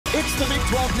It's the Big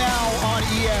 12 now on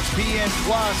ESPN+,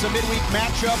 a midweek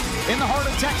matchup in the heart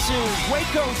of Texas,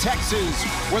 Waco, Texas,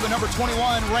 where the number 21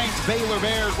 ranked Baylor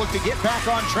Bears look to get back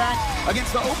on track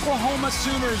against the Oklahoma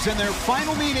Sooners in their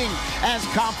final meeting as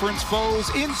conference foes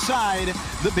inside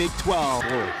the Big 12.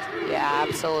 Yeah,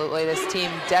 absolutely. This team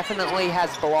definitely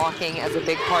has blocking as a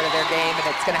big part of their game,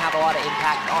 and it's going to have a lot of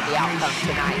impact on the outcome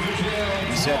tonight.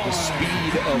 He said the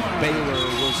speed of Baylor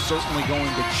was certainly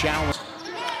going to challenge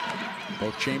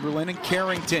both Chamberlain and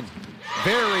Carrington.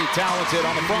 Very talented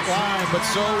on the front line, but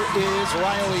so is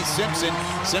Riley Simpson.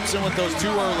 Simpson with those two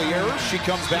early errors. She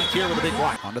comes back here with a big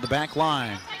block. Onto the back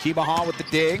line. Kimaha with the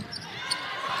dig.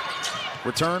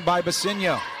 Returned by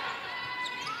Basinho.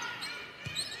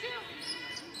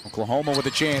 Oklahoma with a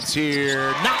chance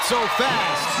here. Not so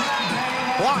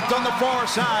fast. Blocked on the far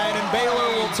side, and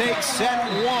Baylor will take set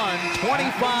one,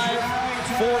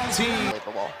 25-14.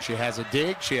 She has a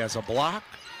dig. She has a block.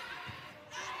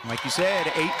 Like you said,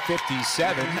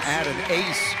 8:57, add an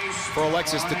ace for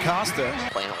Alexis DaCosta.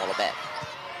 Playing a little bit.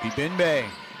 Bibimbe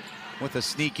with a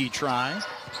sneaky try.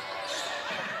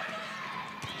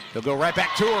 They'll go right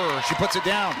back to her. She puts it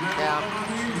down. Yeah.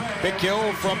 Big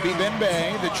kill from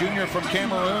Bibimbe, the junior from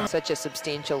Cameroon. Such a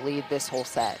substantial lead this whole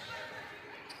set.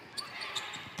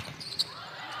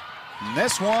 And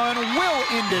this one will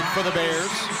end it for the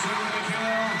Bears.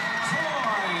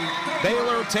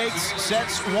 Baylor takes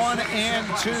sets 1 and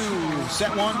 2.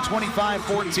 Set 1,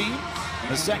 25-14.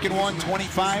 The second one,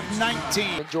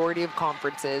 25-19. Majority of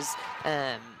conferences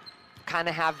kind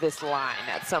of have this line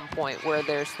at some point where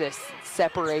there's this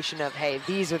separation of, hey,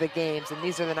 these are the games and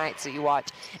these are the nights that you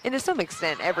watch. And to some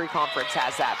extent, every conference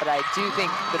has that. But I do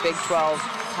think the Big 12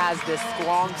 has this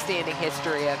long-standing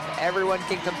history of everyone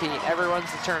can compete.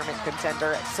 Everyone's a tournament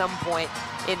contender at some point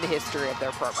in the history of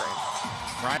their program.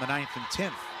 Right, the 9th and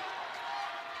 10th.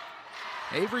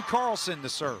 Avery Carlson to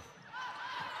serve.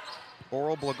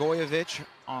 Oral Blagojevich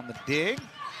on the dig.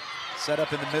 Set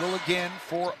up in the middle again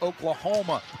for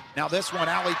Oklahoma. Now this one,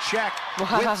 Ali Check with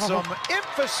some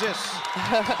emphasis.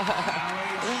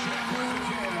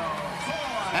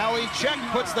 Ali Check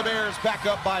puts the Bears back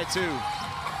up by 2.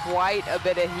 Quite a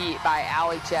bit of heat by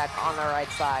Ali Check on the right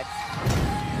side.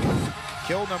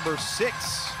 Kill number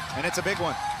 6, and it's a big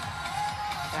one.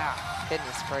 Yeah,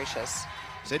 goodness gracious.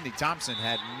 Sydney Thompson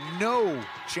had no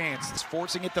chance,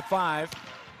 forcing it to 5,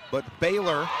 but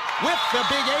Baylor with the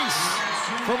big ace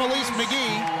from Elise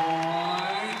McGee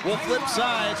will flip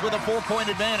sides with a 4-point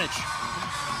advantage.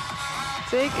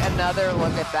 Take another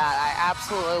look at that. I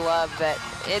absolutely love that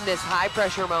in this high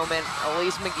pressure moment,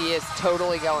 Elise McGee is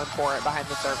totally going for it behind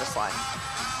the service line.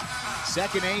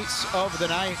 Second ace of the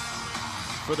night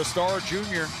for the star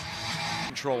junior.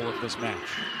 Control of this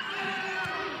match.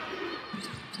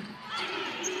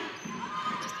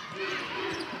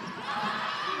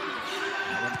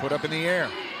 Put up in the air.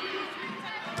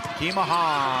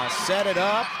 Kimaha set it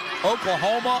up.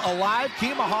 Oklahoma alive.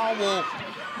 Kimaha will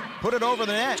put it over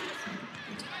the net.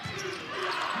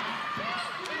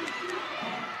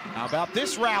 How about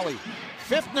this rally?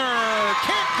 Fiftner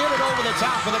can't get it over the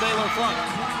top of the Baylor front.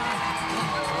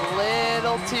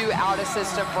 Little too out of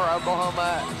system for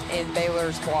Oklahoma, and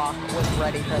Baylor's block was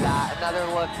ready for that. Another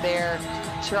look there.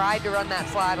 Tried to run that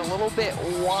slide a little bit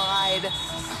wide,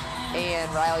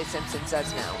 and Riley Simpson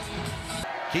says no.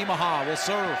 Kimaha will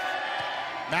serve.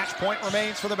 Match point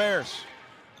remains for the Bears.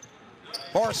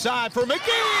 Far side for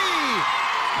McGee!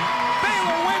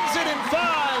 Baylor wins it in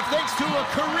 5 thanks to a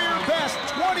career best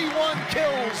 21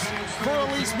 kills for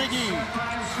Elise McGee.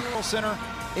 Center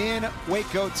in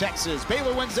Waco, Texas.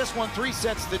 Baylor wins this one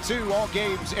 3-2. All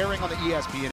games airing on the ESPN.